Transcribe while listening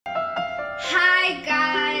Hi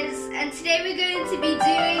guys, and today we're going to be doing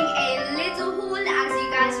a Lidl haul as you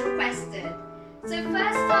guys requested. So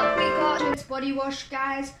first up we got this body wash,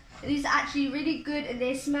 guys. These are actually really good and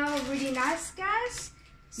they smell really nice, guys.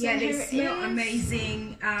 So yeah, they smell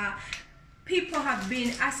amazing. People have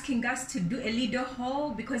been asking us to do a Lidl haul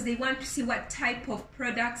because they want to see what type of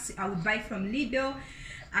products I would buy from Lidl.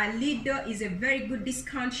 Lidl is a very good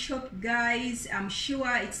discount shop, guys. I'm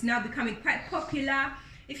sure it's now becoming quite popular.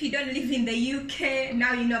 If you don't live in the UK,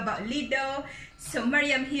 now you know about Lidl. So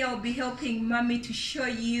Mariam here will be helping Mommy to show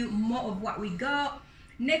you more of what we got.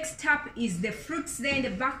 Next up is the fruits there in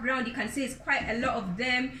the background. You can see it's quite a lot of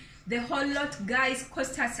them. The whole lot, guys,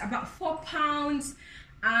 cost us about £4.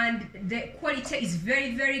 And the quality is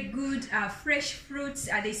very, very good. Fresh fruits.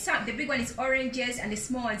 The big one is oranges and the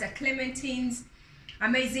small ones are clementines.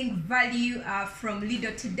 Amazing value from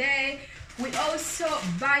Lidl today. We also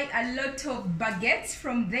buy a lot of baguettes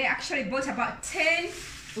from there. Actually bought about 10.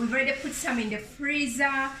 We've already put some in the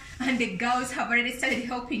freezer and the girls have already started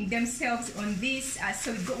helping themselves on this.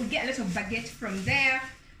 So we get a lot of baguettes from there.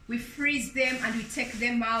 We freeze them and we take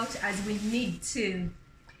them out as we need to.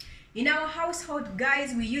 In our household,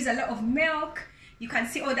 guys, we use a lot of milk. You can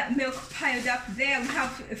see all that milk piled up there. We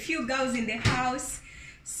have a few girls in the house,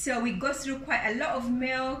 so we go through quite a lot of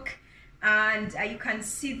milk. And you can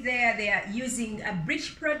see there they are using a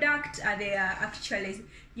British product. They are actually,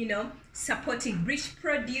 you know, supporting British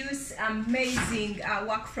produce. Amazing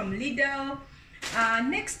work from Lidl.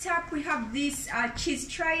 Next up we have these cheese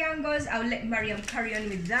triangles. I'll let Mariam carry on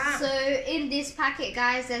with that. So in this packet,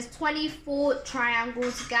 guys, there's 24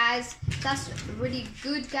 triangles, guys. That's really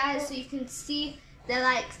good, guys. So you can see they're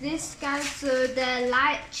like this, guys. So they're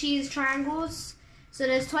light cheese triangles. So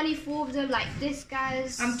there's 24 of them like this,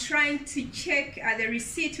 guys. I'm trying to check the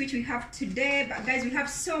receipt which we have today, but guys, we have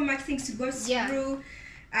so much things to go through.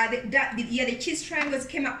 The cheese triangles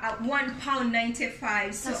came up at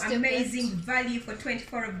 £1.95, so that's amazing value for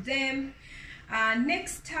 24 of them.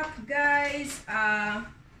 Next up, guys,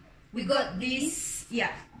 we got these.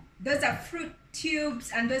 Yeah, those are fruit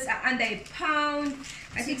tubes and those are under £1.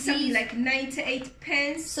 I think something like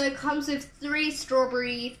 98p. So it comes with 3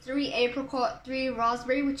 strawberry, 3 apricot, 3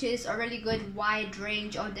 raspberry, which is a really good wide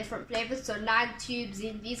range of different flavors. So 9 tubes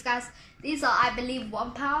in these, guys. These are, I believe,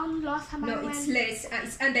 £1 last time I went. No, it's less.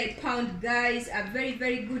 It's under £1, guys. A very,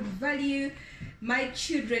 very good value. My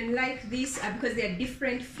children like this because they are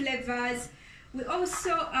different flavors. We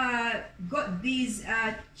also got these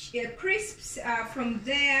crisps from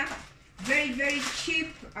there. Very, very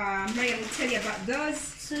cheap. Mariam will tell you about those.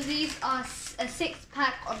 So these are a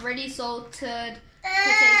 6-pack of ready salted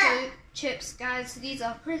potato chips, guys. So these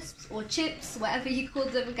are crisps or chips, whatever you call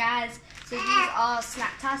them, guys. So these are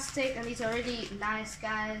snacktastic and these are really nice,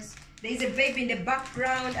 guys. There's a baby in the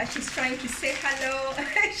background and she's trying to say hello.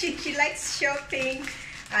 she likes shopping.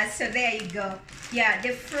 So there you go. Yeah, the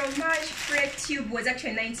fromage frais tube was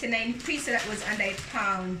actually 99p, so that was under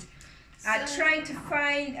 £1. Trying to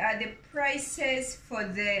find the prices for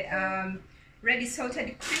the ready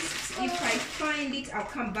salted crisps. If I find it, I'll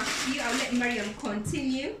come back to you. I'll let Mariam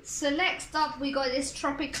continue. So next up we got this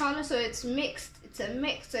Tropicana. So it's mixed. It's a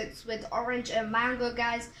mix. So it's with orange and mango,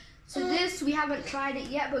 guys. So this, we haven't tried it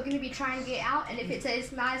yet, but we're going to be trying it out. And if it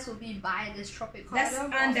tastes nice, we'll be buying this Tropicana. That's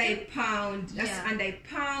under £1. That's under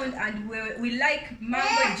 £1. And we like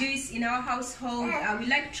mango juice in our household. We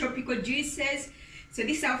like tropical juices. So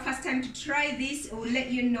this is our first time to try this. We'll let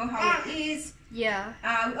you know how it is. Yeah.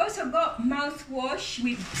 We also got mouthwash.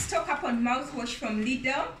 We stock up on mouthwash from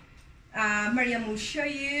Lidl. Mariam will show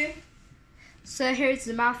you. So here's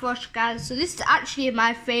the mouthwash, guys. So this is actually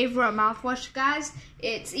my favorite mouthwash, guys.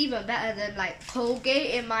 It's even better than like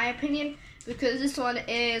Colgate in my opinion, because this one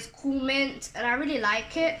is cool mint and I really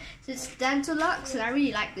like it. So it's Dentalux and I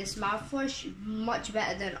really like this mouthwash much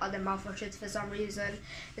better than other mouthwashes for some reason.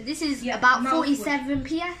 And this is about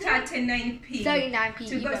 47p, I think. 39p. 39p.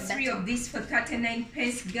 So we got 3 of these for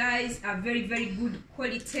 39p, guys. A very, very good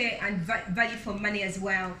quality and value for money as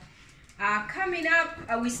well. Coming up,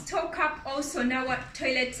 we stock up also now at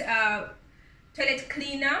toilet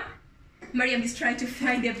cleaner. Mariam is trying to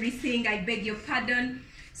find everything. I beg your pardon.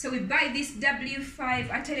 So we buy this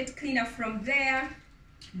W5 toilet cleaner from there.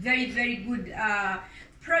 Very, very good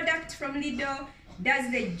product from Lidl.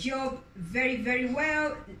 Does the job very, very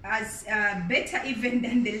well, as better even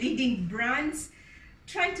than the leading brands.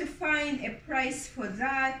 Trying to find a price for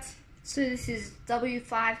that. So this is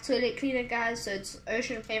W5 toilet cleaner, guys. So it's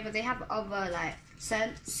ocean flavor. They have other like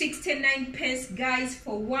scents. 69p, guys,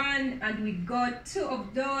 for one, and we got 2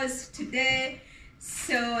 of those today.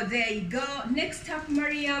 So there you go. Next up,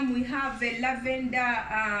 Mariam, we have a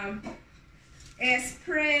lavender air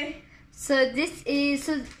spray. So this is,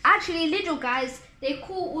 so actually Lidl, guys, they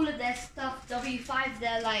call all of their stuff W5.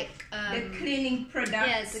 They're like the cleaning products.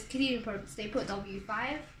 Yeah, the cleaning products. They put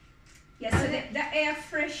W5. Yeah, so the air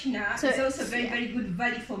freshener is also very good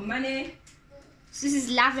value for money. So this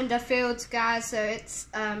is lavender filled, guys. So it's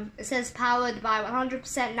it says powered by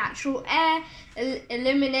 100% natural air.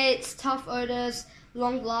 Eliminates tough odors,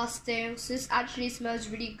 long lasting. So this actually smells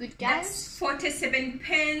really good, guys. That's 47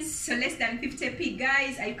 pence, so less than 50p,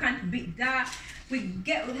 guys. I can't beat that. We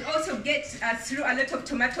also get through a lot of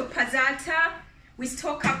tomato passata. We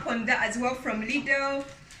stock up on that as well from Lidl.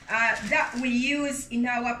 That we use in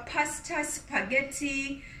our pasta,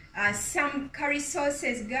 spaghetti, some curry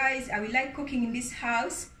sauces, guys. We like cooking in this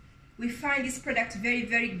house. We find this product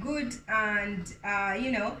very good, and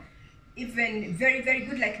you know, even very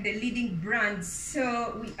good, like the leading brands.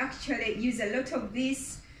 So we actually use a lot of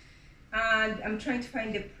this, and I'm trying to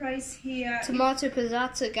find the price here. Tomato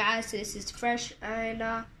passata, guys. This is fresh, and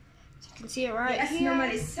you can see it right here.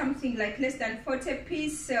 Normally something like less than 40p.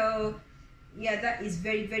 So yeah, that is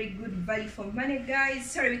very good value for money,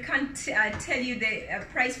 guys. Sorry, we can't tell you the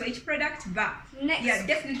price for each product, but yeah,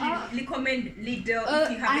 definitely recommend Lidl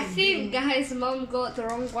if you haven't I think, guys, Mom got the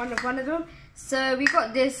wrong one of them. So we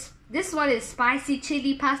got this. This one is spicy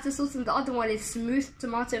chili pasta sauce, and the other one is smooth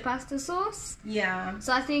tomato pasta sauce. Yeah.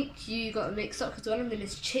 So I think you got mixed up because one of them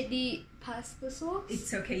is chili pasta sauce.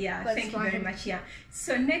 It's okay, yeah. Thank you very much, yeah.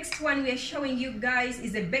 So next one we are showing you guys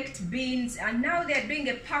is the baked beans, and now they are doing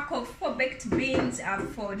a pack of 4 baked beans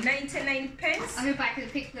for 99 pence. I hope I can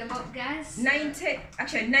pick them up, guys.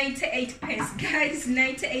 98 pence, guys.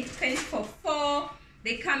 98 pence for 4.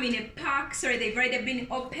 They come in a pack. Sorry, they've already been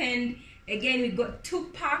opened. Again, we got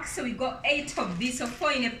 2 packs, so we got 8 of these, so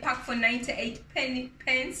 4 in a pack for 98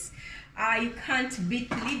 pence. You can't beat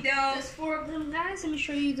Lidl. There's 4 of them, guys. Let me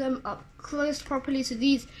show you them up close properly. So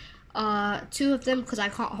these are 2 of them because I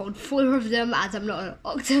can't hold 4 of them as I'm not an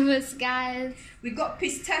octopus, guys. We got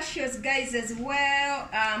pistachios, guys, as well.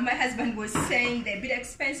 My husband was saying they're a bit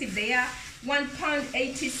expensive. They are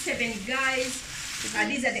 £1.87, guys.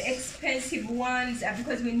 These are the expensive ones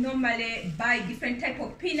because we normally buy different type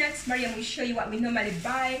of peanuts. Mariam will show you what we normally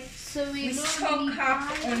buy. So we stock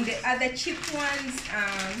up on the other cheap ones.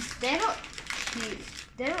 They're not cheap.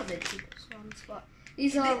 They're not the cheapest ones, but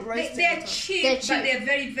these are roasted. They're cheap, but they're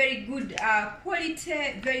very good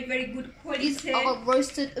quality. Very good quality. These are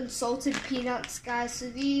roasted and salted peanuts, guys. So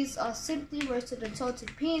these are simply roasted and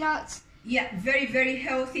salted peanuts. Yeah, very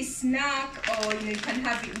healthy snack, or you can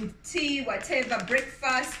have it with tea, whatever,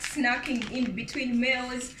 breakfast, snacking in between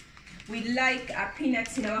meals. We like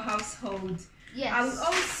peanuts in our household. Yes.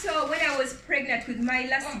 Also, when I was pregnant with my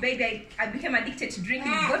last baby, I became addicted to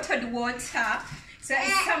drinking bottled water. So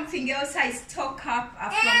it's something else I stock up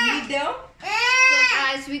from Lidl. So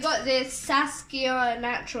guys, we got this Saskia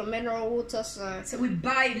natural mineral water. So we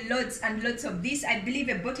buy loads and loads of this. I believe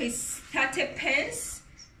a bottle is 30 pence.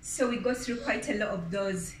 So we go through quite a lot of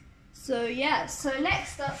those. So yeah, so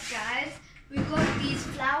next up, guys, we got these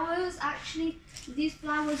flowers. Actually, these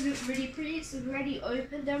flowers look really pretty. So we already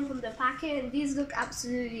opened them from the packet, and these look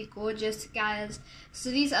absolutely gorgeous, guys. So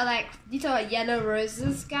these are yellow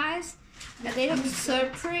roses, guys, and they look so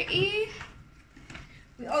pretty.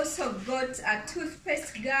 We also got a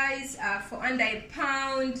toothpaste, guys, for under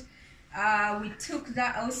 £1. We took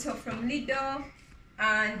that also from Lidl.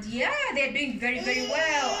 And yeah, they're doing very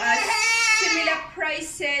well. Similar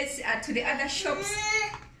prices to the other shops.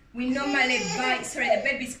 We normally buy. Sorry, the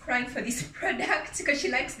baby's crying for this product because she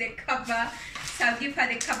likes the cover. So I'll give her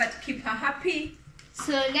the cover to keep her happy.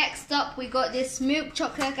 So next up, we got this milk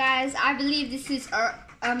chocolate, guys. I believe this is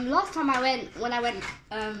last time when I went,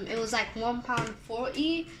 it was like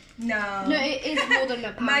 £1.40. No, it is more than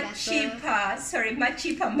 £1. Much cheaper. Sorry, much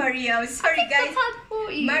cheaper, Mariam. Sorry, guys.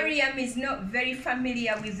 Mariam is not very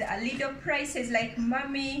familiar with Lidl prices like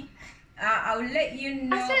Mummy. I'll let you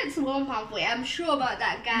know. I said it's £1.40. I'm sure about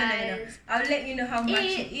that, guys. No. I'll let you know how much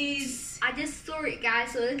it is. I just saw it,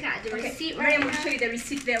 guys. So look at the receipt. Mariam will show you the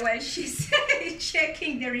receipt there while she's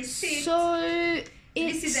checking the receipt. So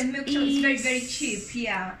this is a milk chocolate. It's very cheap.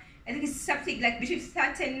 Yeah. I think it's something like between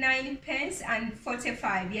 39 pence and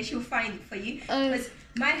 45. Yeah, she'll find it for you. Because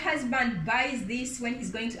my husband buys this when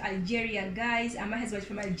he's going to Algeria, guys. And my husband's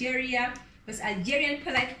from Algeria. Because Algerian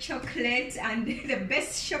people like chocolate, and the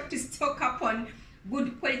best shop to stock up on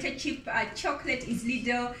good quality cheap chocolate is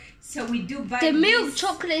Lidl. So we do buy the milk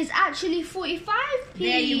chocolate is actually 45p.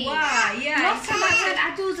 There you are, yeah. Last time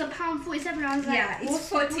I thought it was £1.47. I was like, yeah, it's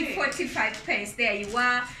 45 pence. There you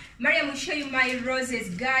are. Mariam will show you my roses,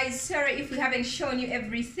 guys. Sorry if we haven't shown you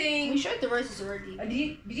everything. We showed the roses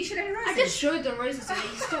already. Did you show the roses? I just showed the roses and you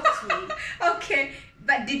stopped me. Okay,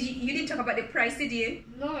 but you didn't talk about the price, did you?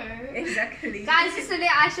 No. Exactly. Guys, yesterday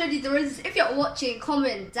I showed you the roses. If you're watching,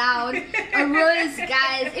 comment down a rose,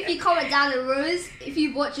 guys. If you comment down a rose, if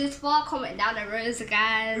you've watched this far, comment down a rose,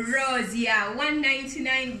 guys. Rose, yeah,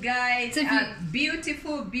 $1.99, guys. So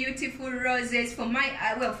Beautiful, beautiful roses for my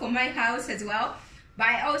for my house as well. But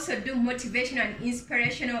I also do motivational and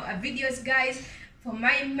inspirational videos, guys, for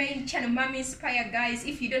my main channel, MumInspire, guys.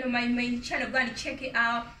 If you don't know my main channel, go and check it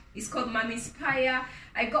out. It's called MumInspire.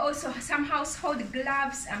 I got also some household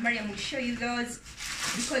gloves, and Mariam will show you those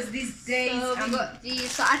because these days. So we got these.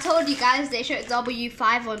 So I told you guys they show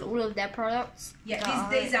W5 on all of their products. Yeah,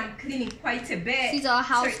 these days I'm cleaning quite a bit. These are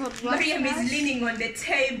household gloves. Mariam is leaning on the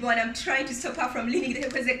table, and I'm trying to stop her from leaning there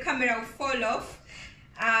because the camera will fall off.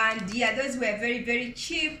 And yeah, those were very, very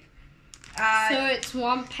cheap. So it's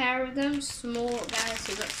one pair of them, small, guys.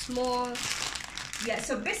 So we got small. Yeah,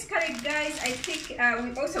 so basically, guys, I think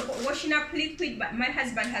we also got washing up liquid, but my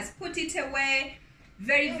husband has put it away.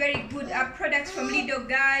 Very, very good products from Lidl,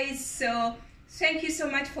 guys. So thank you so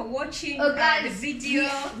much for watching the video.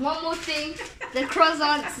 One more thing, the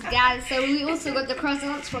croissants, guys. So we also got the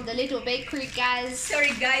croissants from the Lidl bakery, guys.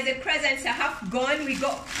 Sorry, guys, the croissants are half gone. We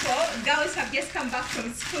got 4. Girls have just come back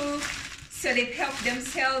from school, so they've helped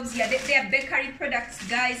themselves. Yeah, their bakery products,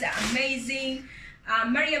 guys, are amazing.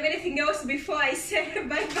 Mariam, anything else before I say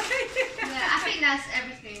bye-bye? Yeah, I think that's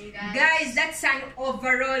everything, guys. Guys, that's an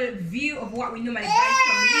overall view of what we normally buy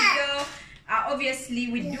from Lidl. Obviously,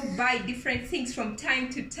 we do buy different things from time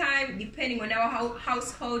to time, depending on our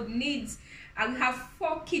household needs. We have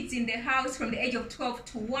 4 kids in the house from the age of 12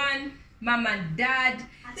 to 1, mom and dad.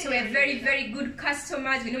 So we're very, very good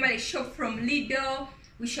customers. We normally shop from Lidl.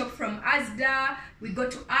 We shop from Asda. We go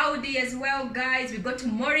to Aldi as well, guys. We go to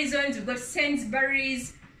Morrison's. We go to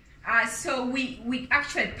Sainsbury's. So we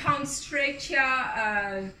actually pound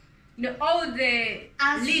stretcher. You know, all the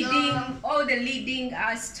leading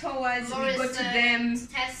stores. Morrison's, we go to them.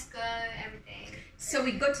 Tesco, everything. So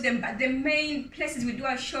we go to them, but the main places we do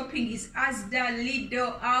our shopping is Asda,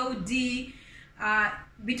 Lidl, Aldi.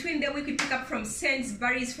 Between the week we pick up from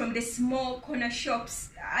Sainsbury's, from the small corner shops.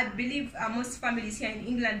 I believe most families here in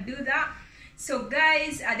England do that. So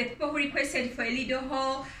guys, the people who requested for a Lidl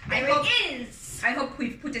haul, I hope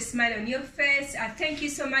we've put a smile on your face. Thank you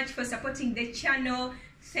so much for supporting the channel.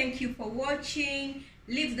 Thank you for watching.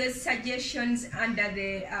 Leave those suggestions under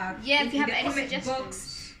the if you have any comment suggestions.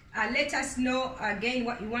 box. Let us know again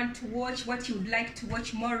what you want to watch, what you would like to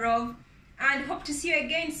watch more of, and hope to see you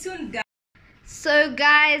again soon, guys. So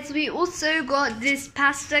guys, we also got this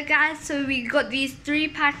pasta, guys. So we got these 3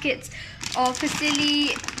 packets of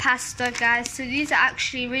fusilli pasta, guys. So these are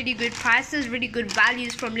actually really good prices, really good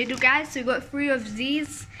values from Lidl, guys. So we got 3 of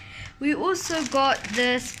these. We also got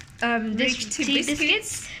this rich tea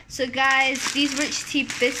biscuits. So guys, these rich tea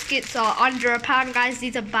biscuits are under £1, guys.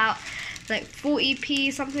 These are about like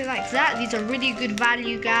 40p, something like that. These are really good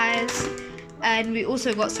value, guys. And we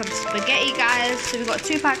also got some spaghetti, guys. So we got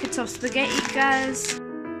 2 packets of spaghetti, guys.